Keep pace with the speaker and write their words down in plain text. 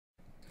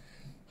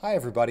Hi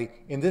everybody.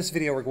 In this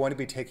video we're going to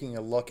be taking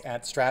a look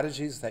at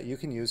strategies that you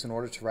can use in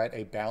order to write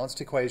a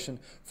balanced equation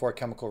for a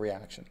chemical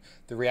reaction.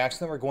 The reaction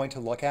that we're going to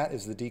look at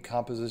is the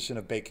decomposition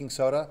of baking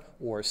soda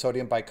or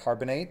sodium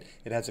bicarbonate.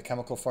 It has a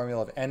chemical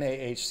formula of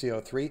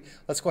NaHCO3.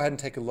 Let's go ahead and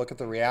take a look at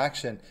the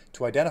reaction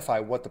to identify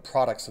what the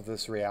products of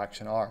this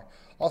reaction are.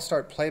 I'll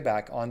start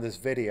playback on this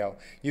video.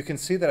 You can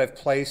see that I've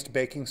placed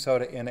baking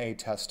soda in a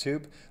test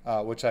tube,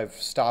 which I've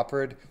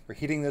stoppered. We're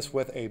heating this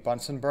with a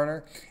Bunsen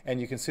burner,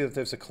 and you can see that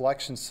there's a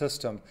collection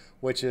system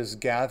which is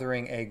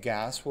gathering a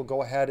gas. We'll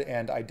go ahead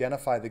and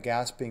identify the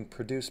gas being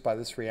produced by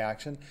this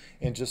reaction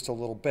in just a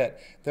little bit.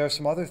 There are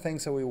some other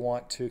things that we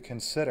want to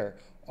consider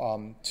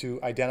to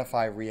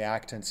identify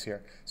reactants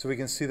here. So we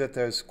can see that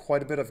there's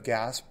quite a bit of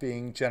gas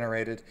being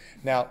generated.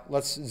 Now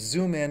let's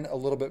zoom in a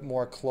little bit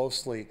more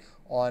closely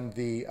on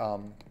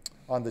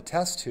the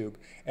test tube,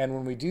 and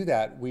when we do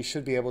that we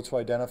should be able to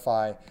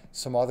identify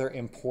some other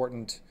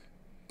important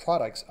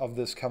products of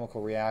this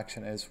chemical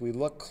reaction. As we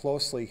look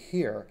closely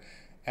here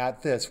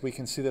at this, we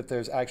can see that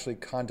there's actually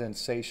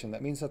condensation.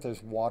 That means that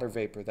there's water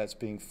vapor that's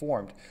being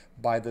formed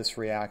by this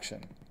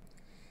reaction.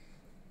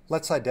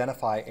 Let's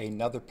identify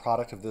another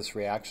product of this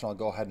reaction. I'll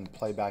go ahead and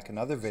play back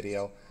another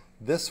video.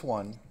 This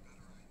one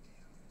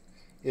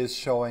is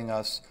showing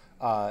us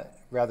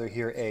rather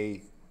here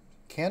a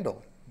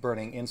candle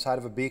burning inside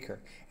of a beaker,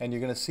 and you're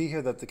going to see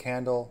here that the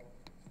candle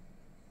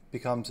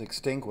becomes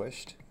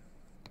extinguished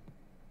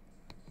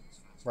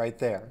right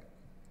there,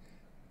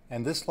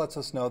 and this lets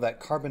us know that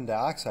carbon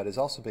dioxide is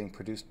also being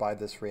produced by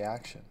this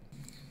reaction.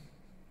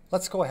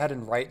 Let's go ahead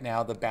and write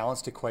now the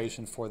balanced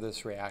equation for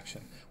this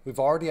reaction. We've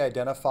already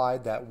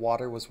identified that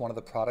water was one of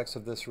the products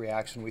of this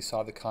reaction. We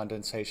saw the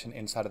condensation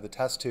inside of the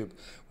test tube.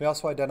 We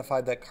also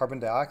identified that carbon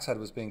dioxide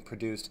was being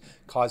produced,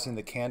 causing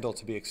the candle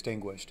to be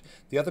extinguished.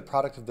 The other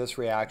product of this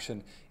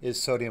reaction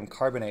is sodium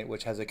carbonate,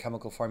 which has a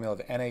chemical formula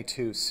of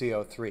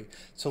Na2CO3.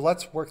 So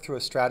let's work through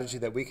a strategy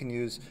that we can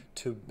use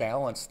to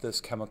balance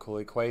this chemical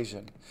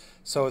equation.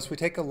 So as we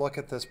take a look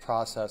at this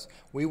process,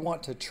 we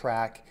want to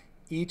track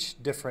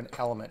each different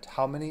element.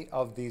 How many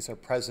of these are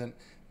present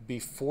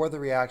before the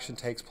reaction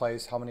takes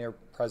place? How many are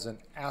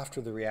present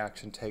after the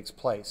reaction takes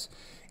place?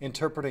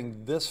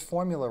 Interpreting this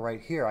formula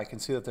right here, I can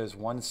see that there's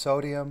one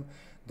sodium,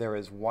 there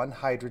is one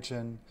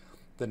hydrogen,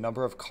 the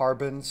number of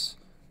carbons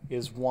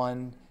is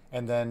 1,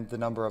 and then the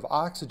number of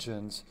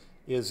oxygens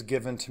is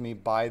given to me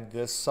by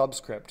this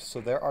subscript. So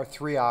there are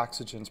 3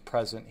 oxygens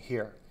present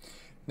here.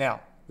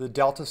 Now, the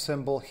delta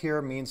symbol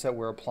here means that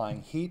we're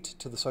applying heat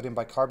to the sodium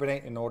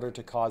bicarbonate in order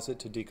to cause it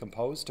to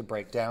decompose, to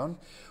break down.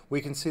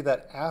 We can see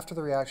that after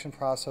the reaction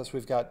process,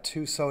 we've got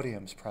 2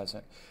 sodiums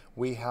present.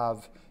 We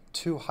have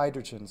 2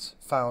 hydrogens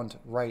found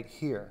right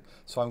here,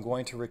 so I'm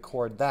going to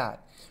record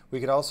that. We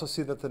can also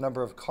see that the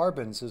number of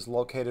carbons is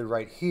located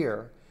right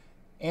here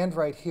and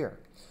right here.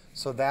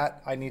 So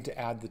that I need to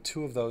add the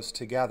 2 of those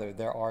together.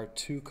 There are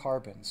 2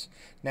 carbons.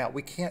 Now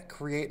we can't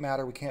create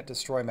matter, we can't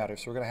destroy matter,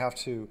 so we're going to have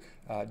to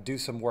do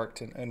some work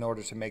in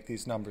order to make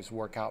these numbers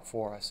work out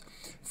for us.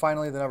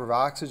 Finally, the number of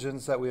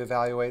oxygens that we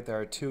evaluate,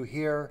 there are 2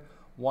 here,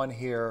 1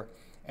 here,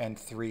 and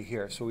 3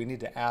 here. So we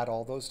need to add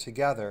all those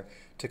together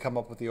to come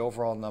up with the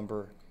overall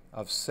number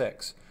of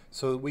 6.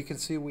 So we can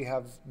see we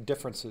have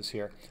differences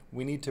here.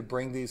 We need to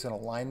bring these in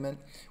alignment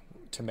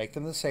to make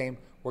them the same.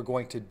 We're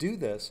going to do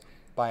this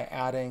by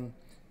adding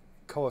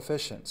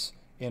coefficients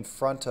in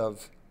front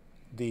of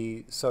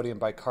the sodium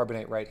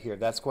bicarbonate right here.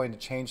 That's going to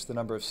change the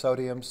number of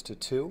sodiums to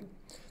 2.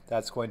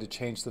 That's going to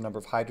change the number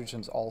of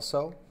hydrogens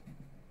also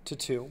to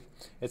 2.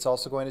 It's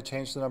also going to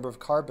change the number of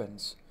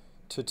carbons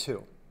to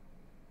 2.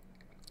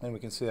 And we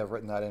can see I've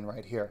written that in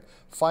right here.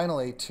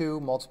 Finally, 2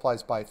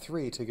 multiplies by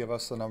 3 to give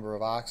us the number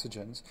of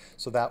oxygens,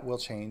 so that will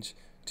change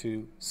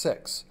to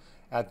 6.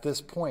 At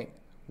this point,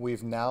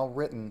 we've now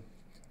written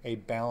a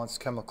balanced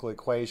chemical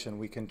equation.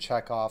 We can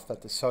check off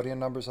that the sodium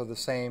numbers are the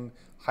same,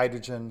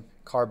 hydrogen,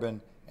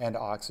 carbon, and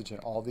oxygen.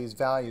 All these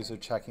values are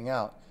checking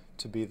out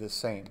to be the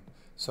same.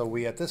 So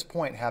we at this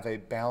point have a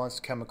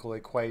balanced chemical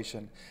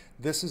equation.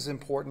 This is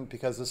important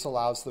because this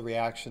allows the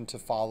reaction to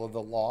follow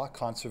the law,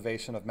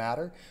 conservation of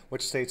matter,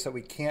 which states that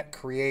we can't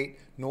create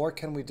nor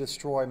can we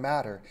destroy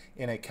matter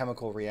in a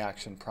chemical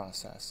reaction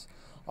process.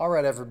 All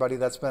right, everybody,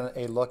 that's been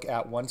a look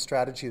at one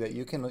strategy that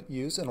you can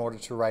use in order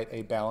to write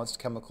a balanced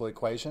chemical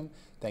equation.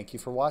 Thank you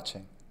for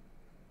watching.